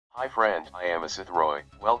Hi friend, I am Asith Roy.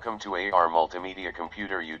 Welcome to AR Multimedia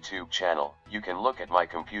Computer YouTube channel. You can look at my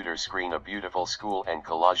computer screen a beautiful school and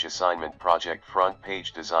collage assignment project front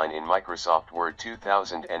page design in Microsoft Word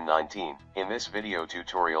 2019. In this video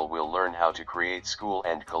tutorial we'll learn how to create school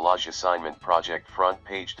and collage assignment project front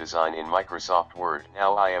page design in Microsoft Word.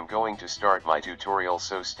 Now I am going to start my tutorial,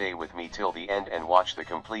 so stay with me till the end and watch the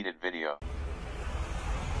completed video.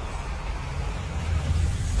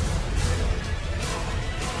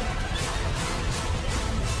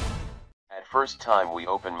 First time we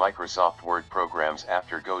open Microsoft Word programs,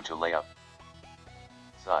 after go to Layout,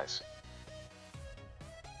 Size,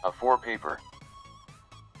 A4 paper,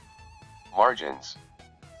 Margins,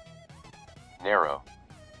 Narrow,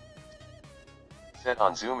 Set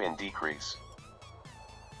on Zoom in Decrease.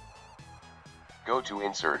 Go to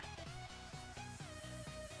Insert,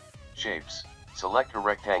 Shapes, select a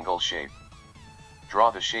rectangle shape.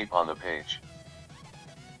 Draw the shape on the page.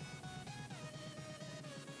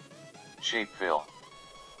 Shape Fill,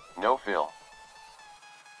 No Fill.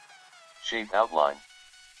 Shape Outline,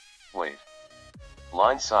 Weight,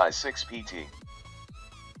 Line Size 6 pt.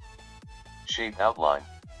 Shape Outline,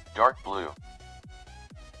 Dark Blue.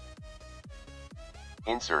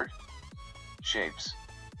 Insert, Shapes.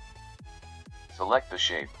 Select the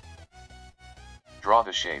shape. Draw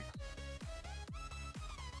the shape.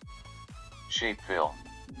 Shape Fill.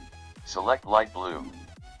 Select light blue.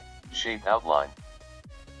 Shape Outline,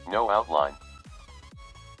 No outline.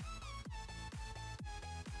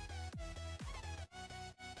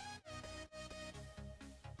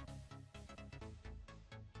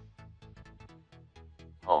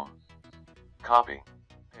 Home. Copy.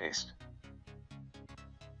 Paste.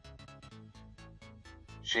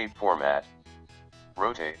 Shape Format.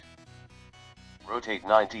 Rotate. Rotate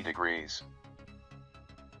 90 degrees.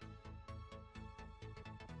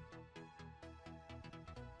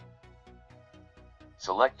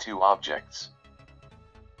 Select two objects.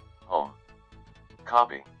 Home.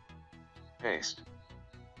 Copy. Paste.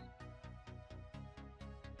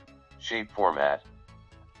 Shape Format.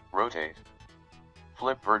 Rotate.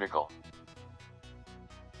 Flip vertical.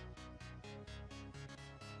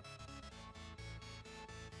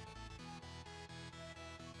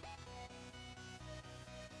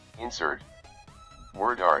 Insert.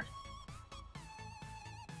 Word Art.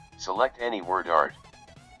 Select any word art.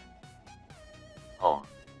 Home.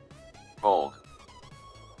 Bold.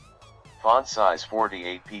 Font size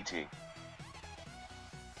 48 pt.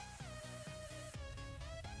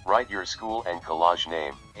 Write your school and collage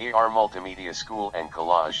name, AR Multimedia School and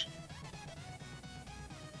Collage.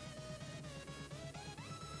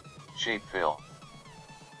 Shape Fill.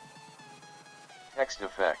 Text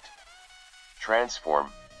Effect.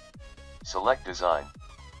 Transform. Select Design.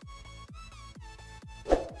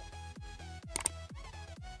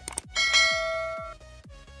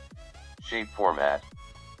 Shape Format.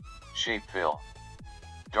 Shape Fill.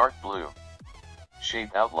 Dark Blue.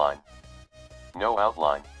 Shape Outline. No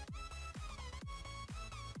outline.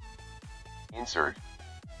 Insert.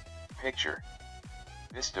 Picture.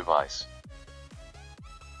 This device.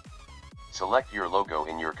 Select your logo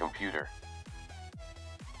in your computer.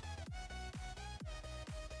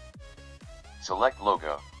 Select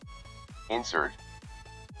Logo. Insert.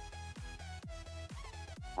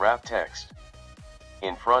 Wrap text.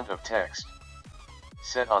 In front of text.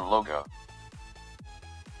 Set on logo.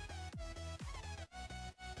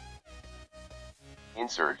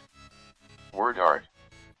 Insert. Word Art.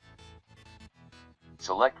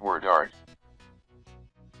 Select Word Art.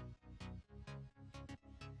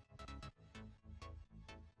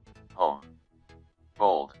 Home.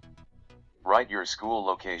 Bold. Write your school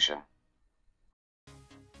location.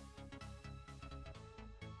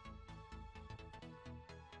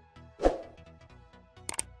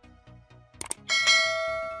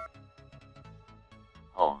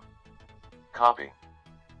 Home. Copy.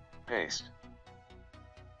 Paste.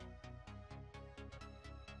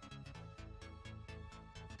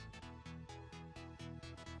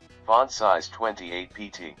 Font size 28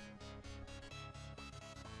 pt.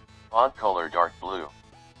 Font color dark blue.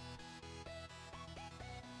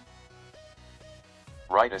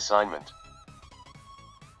 Write assignment.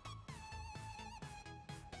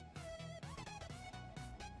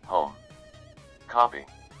 Home. Copy.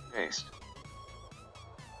 Paste.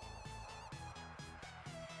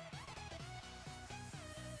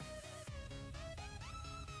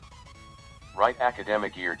 Write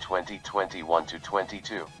academic year 2021 to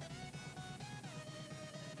 22.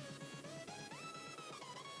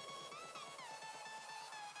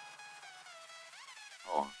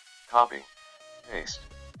 Home. Copy. Paste.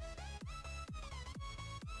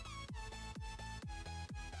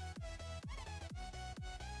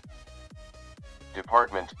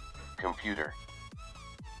 Department, Computer.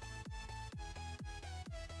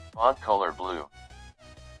 Font color blue.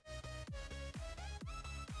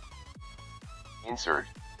 Insert.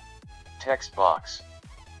 Text box.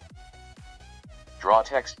 Draw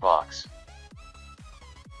text box.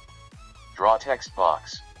 Draw text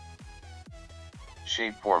box.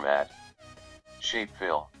 Shape format. Shape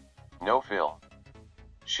fill. No fill.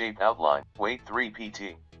 Shape outline. Weight 3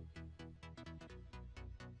 pt.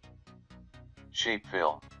 Shape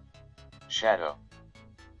fill. Shadow.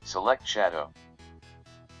 Select shadow.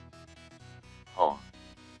 Home.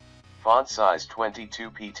 Font size 22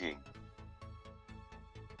 pt.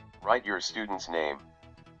 Write your student's name.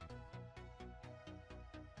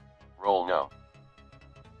 Roll no.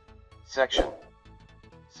 Section.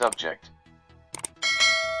 Subject.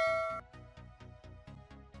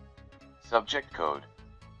 Subject code.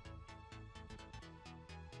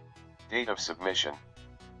 Date of submission.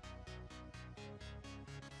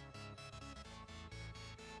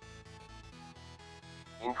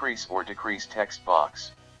 Increase or decrease text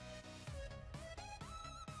box.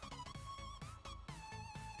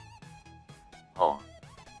 Home.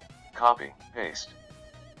 Copy, paste.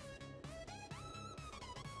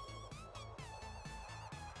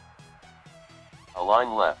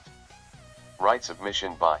 Align left. Right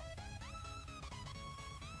submission by.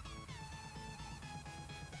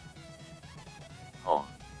 Home.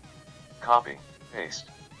 Copy, paste.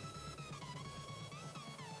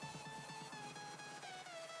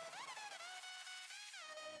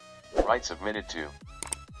 Right submitted to.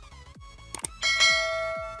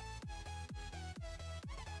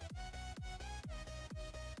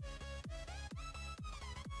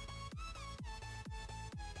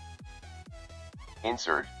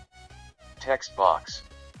 Insert. Text box.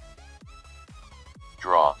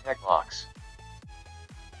 Draw text box.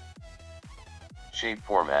 Shape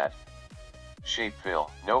format. Shape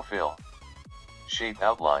fill, no fill. Shape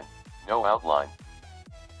outline, no outline.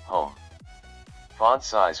 Home. Font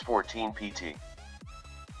size 14 pt.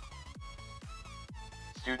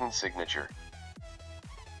 Student signature.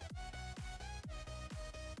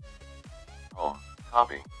 Home.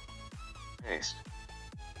 Copy. Paste.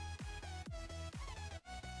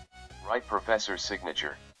 Write professor's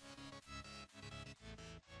signature.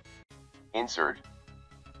 Insert.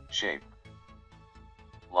 Shape.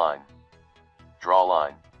 Line. Draw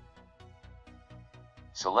line.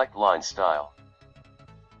 Select line style.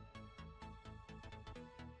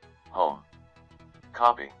 Home.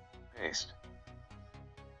 Copy. Paste.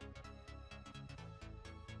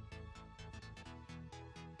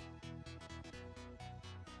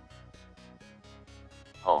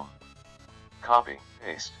 Home. Copy.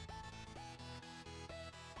 Paste.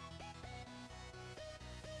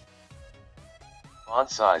 Font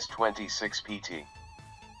size 26 pt.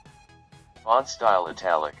 Font style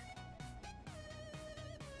italic.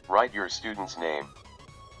 Write your student's name.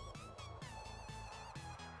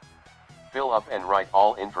 Fill up and write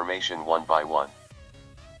all information one by one.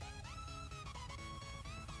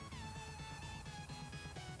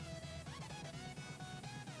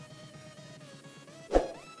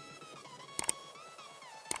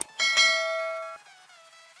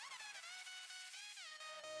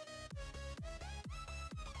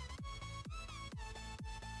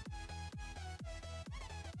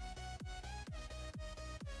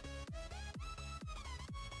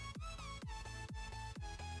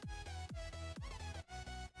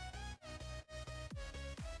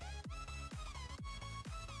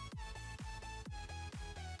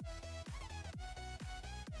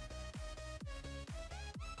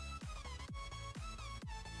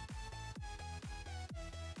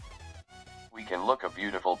 We can look a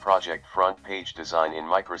beautiful project front page design in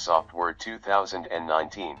Microsoft Word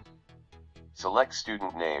 2019. Select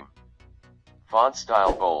student name. Font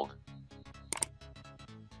style bold.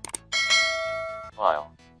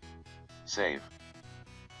 File. Save.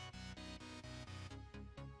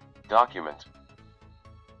 Document.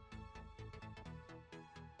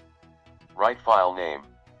 Write file name.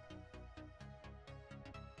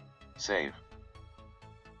 Save.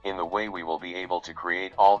 In the way we will be able to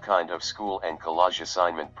create all kind of school and collage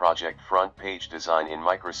assignment project front page design in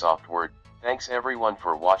Microsoft Word. Thanks everyone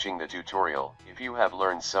for watching the tutorial. If you have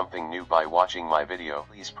learned something new by watching my video,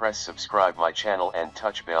 please press subscribe my channel and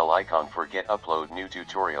touch bell icon for get upload new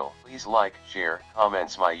tutorial. Please like, share,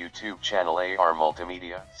 comments my YouTube channel AR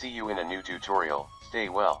Multimedia. See you in a new tutorial. Stay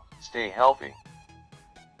well, stay healthy.